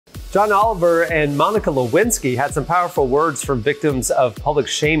John Oliver and Monica Lewinsky had some powerful words from victims of public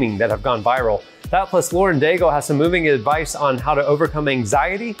shaming that have gone viral. That plus Lauren Daigle has some moving advice on how to overcome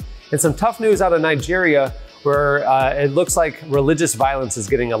anxiety and some tough news out of Nigeria where it looks like religious violence is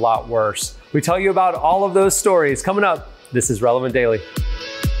getting a lot worse. We tell you about all of those stories coming up. This is Relevant Daily.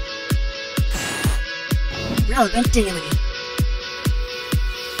 Relevant Daily.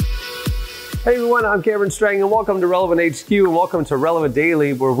 Hey everyone, I'm Cameron Strang and welcome to Relevant HQ and welcome to Relevant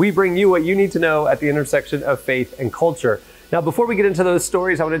Daily, where we bring you what you need to know at the intersection of faith and culture. Now, before we get into those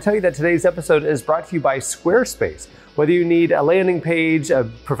stories, I want to tell you that today's episode is brought to you by Squarespace. Whether you need a landing page, a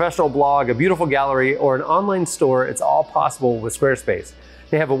professional blog, a beautiful gallery, or an online store, it's all possible with Squarespace.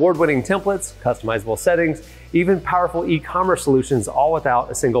 They have award-winning templates, customizable settings, even powerful e-commerce solutions, all without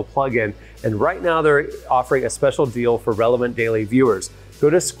a single plugin. And right now they're offering a special deal for Relevant Daily viewers. Go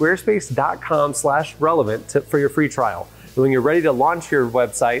to squarespace.com/relevant for your free trial. And when you're ready to launch your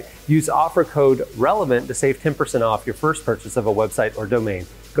website, use offer code RELEVANT to save 10% off your first purchase of a website or domain.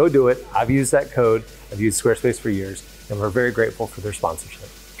 Go do it. I've used that code. I've used Squarespace for years, and we're very grateful for their sponsorship.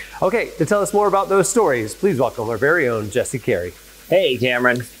 Okay, to tell us more about those stories, please welcome our very own Jesse Carey. Hey,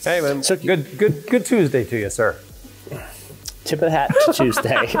 Cameron. Hey, man. So good Tuesday to you, sir. Tip of the hat to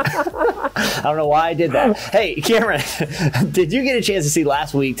Tuesday. I don't know why I did that. Hey, Cameron, did you get a chance to see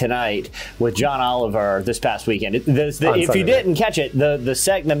Last Week Tonight with John Oliver this past weekend? If you didn't catch it,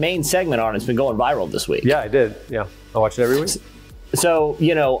 the main segment on it's been going viral this week. Yeah, I did. Yeah, I watch it every week. So,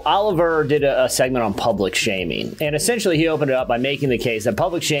 Oliver did a segment on public shaming, and essentially he opened it up by making the case that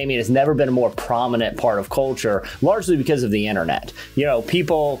public shaming has never been a more prominent part of culture, largely because of the internet.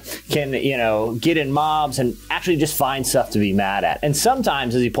 People can, get in mobs and actually just find stuff to be mad at. And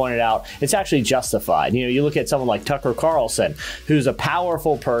sometimes, as he pointed out, it's actually justified. You look at someone like Tucker Carlson, who's a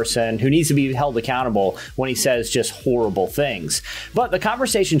powerful person who needs to be held accountable when he says just horrible things. But the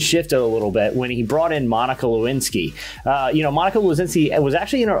conversation shifted a little bit when he brought in Monica Lewinsky. Monica Lewinsky was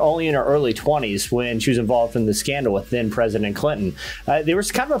actually only in her early 20s when she was involved in the scandal with then President Clinton. There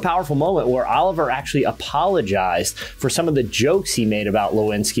was kind of a powerful moment where Oliver actually apologized for some of the jokes he made about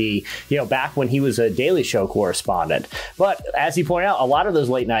Lewinsky, back when he was a Daily Show correspondent. But as he pointed out, a lot of those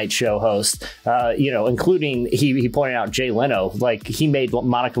late night show hosts, including he pointed out Jay Leno, like he made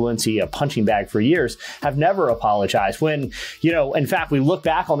Monica Lewinsky a punching bag for years, have never apologized. When, in fact, we look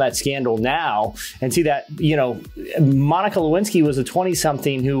back on that scandal now and see that, Monica Lewinsky was a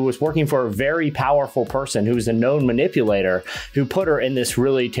 20-something who was working for a very powerful person who was a known manipulator who put her in this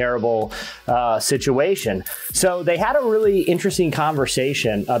really terrible situation. So they had a really interesting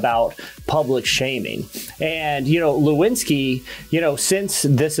conversation about public shaming. And, Lewinsky, since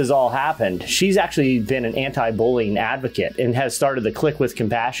this has all happened, she's actually been an anti-bullying advocate and has started the Click with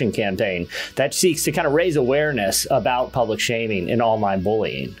Compassion campaign that seeks to kind of raise awareness about public shaming and online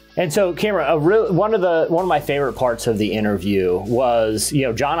bullying. And so, Cameron, one of my favorite parts of the interview was,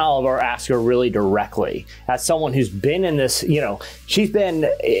 John Oliver asked her really directly, as someone who's been in this, she's been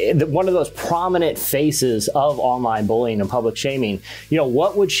one of those prominent faces of online bullying and public shaming.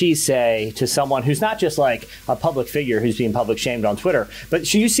 What would she say to someone who's not just like a public figure who's being public shamed on Twitter,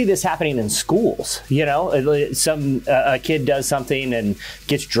 but you see this happening in schools? A kid does something and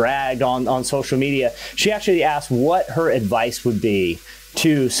gets dragged on social media. She actually asked what her advice would be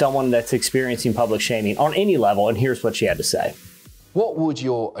to someone that's experiencing public shaming on any level, and here's what she had to say. What would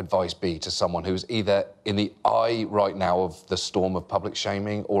your advice be to someone who's either in the eye right now of the storm of public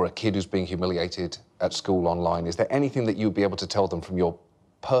shaming or a kid who's being humiliated at school online? Is there anything that you'd be able to tell them from your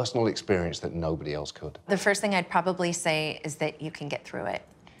personal experience that nobody else could? The first thing I'd probably say is that you can get through it.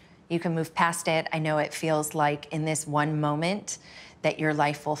 You can move past it. I know it feels like in this one moment that your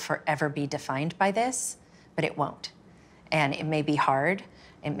life will forever be defined by this, but it won't. And it may be hard,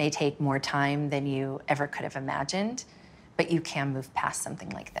 it may take more time than you ever could have imagined, but you can move past something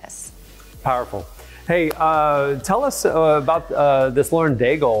like this. Powerful. Hey, tell us about this Lauren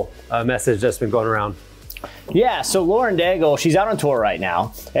Daigle message that's been going around. Yeah, so Lauren Daigle, she's out on tour right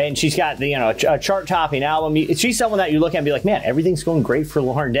now, and she's got a chart-topping album. She's someone that you look at and be like, man, everything's going great for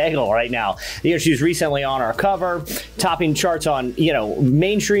Lauren Daigle right now. She's recently on our cover, topping charts on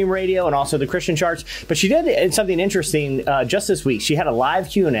mainstream radio and also the Christian charts. But she did something interesting just this week. She had a live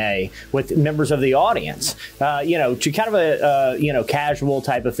Q&A with members of the audience. She kind of a casual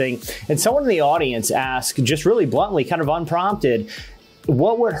type of thing, and someone in the audience asked, just really bluntly, kind of unprompted,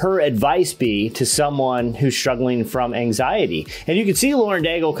 what would her advice be to someone who's struggling from anxiety? And you can see Lauren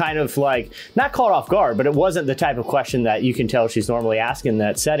Daigle kind of like, not caught off guard, but it wasn't the type of question that you can tell she's normally asking in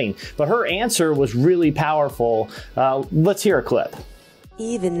that setting. But her answer was really powerful. Let's hear a clip.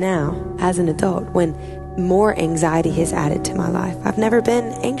 Even now, as an adult, when more anxiety has added to my life. I've never been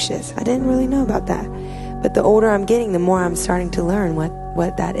anxious. I didn't really know about that. But the older I'm getting, the more I'm starting to learn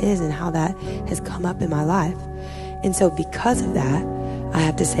what that is and how that has come up in my life. And so because of that, I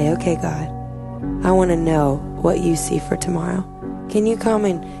have to say, okay, God, I want to know what you see for tomorrow. Can you come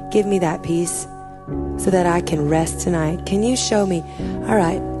and give me that peace so that I can rest tonight? Can you show me, all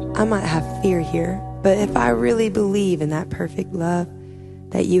right, I might have fear here, but if I really believe in that perfect love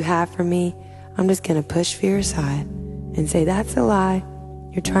that you have for me, I'm just going to push fear aside and say, that's a lie.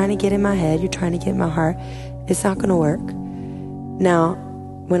 You're trying to get in my head. You're trying to get in my heart. It's not going to work. Now,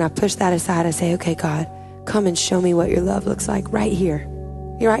 when I push that aside, I say, okay, God, come and show me what your love looks like right here.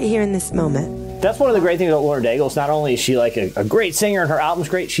 You're right here in this moment. That's one of the great things about Laura Daigle. Not only is she like a great singer and her album's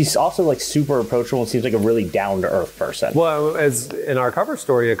great, she's also like super approachable and seems like a really down-to-earth person. Well, as in our cover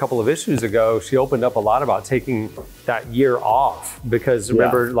story a couple of issues ago, she opened up a lot about taking that year off because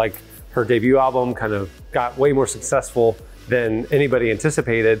remember, like her debut album kind of got way more successful than anybody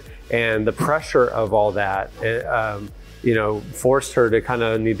anticipated, and the pressure of all that, you know, forced her to kind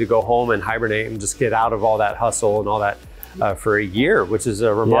of need to go home and hibernate and just get out of all that hustle and all that. For a year, which is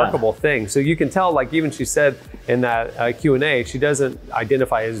a remarkable thing. So you can tell, like even she said in that Q&A, she doesn't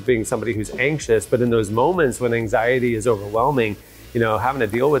identify as being somebody who's anxious, but in those moments when anxiety is overwhelming, you know, having to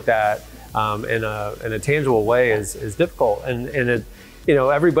deal with that in a tangible way is difficult. And it, you know,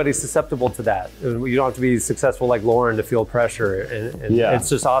 everybody's susceptible to that. You don't have to be successful like Lauren to feel pressure. And it's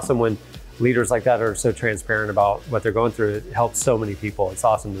just awesome when leaders like that are so transparent about what they're going through. It helps so many people. It's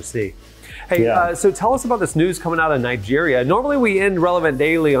awesome to see. Hey, so tell us about this news coming out of Nigeria. Normally we end Relevant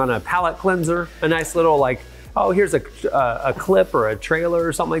Daily on a palate cleanser, a nice little like, oh, here's a clip or a trailer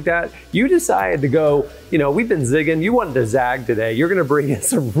or something like that. You decided to go, you know, we've been zigging. You wanted to zag today. You're going to bring in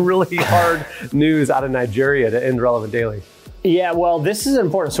some really hard news out of Nigeria to end Relevant Daily. Yeah, well, this is an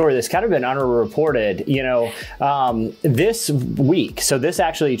important story that's kind of been underreported, you know, this week. So this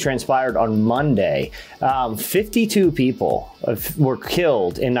actually transpired on Monday. 52 people were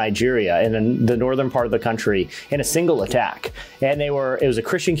killed in Nigeria, in the northern part of the country, in a single attack. And it was a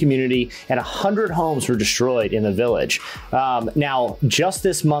Christian community, and 100 homes were destroyed in the village. Now, just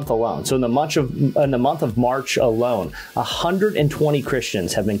this month alone, so in the month of March alone, 120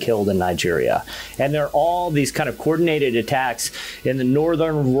 Christians have been killed in Nigeria. And they're all these kind of coordinated attacks in the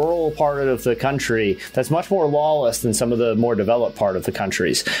northern rural part of the country that's much more lawless than some of the more developed part of the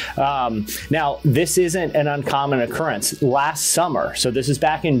countries. Now, this isn't an uncommon occurrence. Last summer, so this is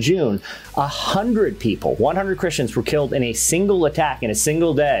back in June, 100 people, 100 Christians were killed in a single attack in a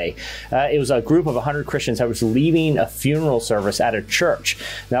single day. It was a group of 100 Christians that was leaving a funeral service at a church.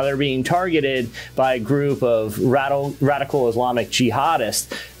 Now they're being targeted by a group of radical Islamic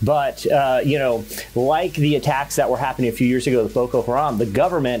jihadists, but you know, like the attacks that were happening a few years ago with Boko Haram, the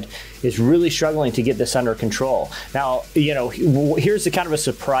government is really struggling to get this under control. Now, you know, here's the kind of a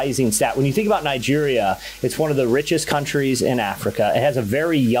surprising stat. When you think about Nigeria, it's one of the richest countries in Africa. It has a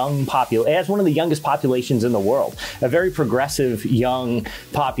very young population. It has one of the youngest populations in the world, a very progressive young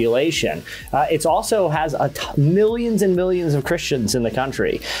population. It also has millions and millions of Christians in the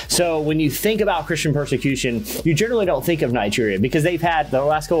country. So when you think about Christian persecution, you generally don't think of Nigeria because they've had, the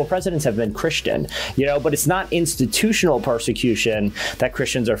last couple of presidents have been Christian, you know, but it's not institutional persecution that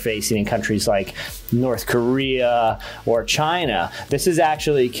Christians are facing in countries like North Korea or China. This is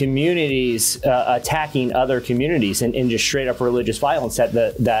actually communities attacking other communities and just straight up religious violence that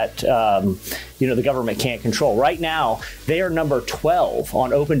you know, the government can't control. Right now, they are number 12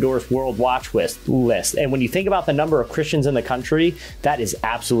 on Open Doors World Watch list. And when you think about the number of Christians in the country, that is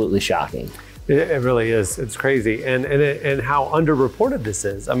absolutely shocking. It really is. It's crazy, and how underreported this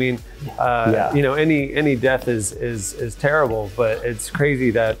is. I mean, you know, any death is terrible, but it's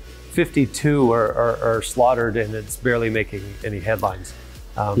crazy that 52 are slaughtered and it's barely making any headlines.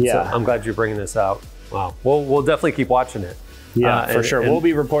 So I'm glad you're bringing this out. Wow. We'll definitely keep watching it. Yeah, for sure. We'll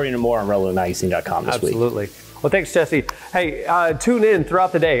be reporting more on relevantmagazine.com this week. Absolutely. Well, thanks, Jesse. Hey, tune in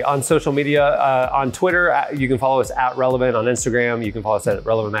throughout the day on social media. On Twitter, you can follow us at Relevant. On Instagram, you can follow us at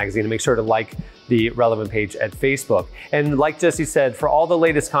Relevant Magazine. And make sure to like the Relevant page at Facebook. And like Jesse said, for all the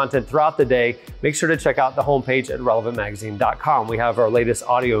latest content throughout the day, make sure to check out the homepage at relevantmagazine.com. We have our latest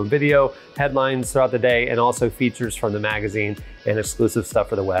audio and video, headlines throughout the day, and also features from the magazine and exclusive stuff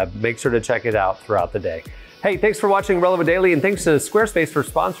for the web. Make sure to check it out throughout the day. Hey, thanks for watching Relevant Daily, and thanks to Squarespace for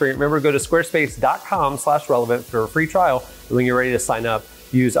sponsoring. Remember, go to squarespace.com/relevant for a free trial. And when you're ready to sign up,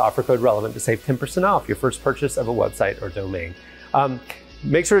 use offer code RELEVANT to save 10% off your first purchase of a website or domain.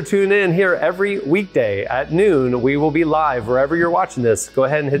 Make sure to tune in here every weekday at noon. We will be live wherever you're watching this. Go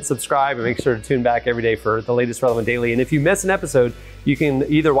ahead and hit subscribe and make sure to tune back every day for the latest Relevant Daily. And if you miss an episode, you can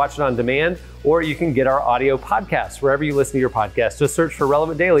either watch it on demand or you can get our audio podcast wherever you listen to your podcast. Just search for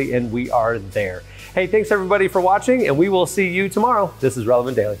Relevant Daily and we are there. Hey, thanks everybody for watching, and we will see you tomorrow. This is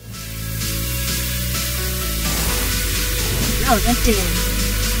Relevant Daily. Relevant Daily.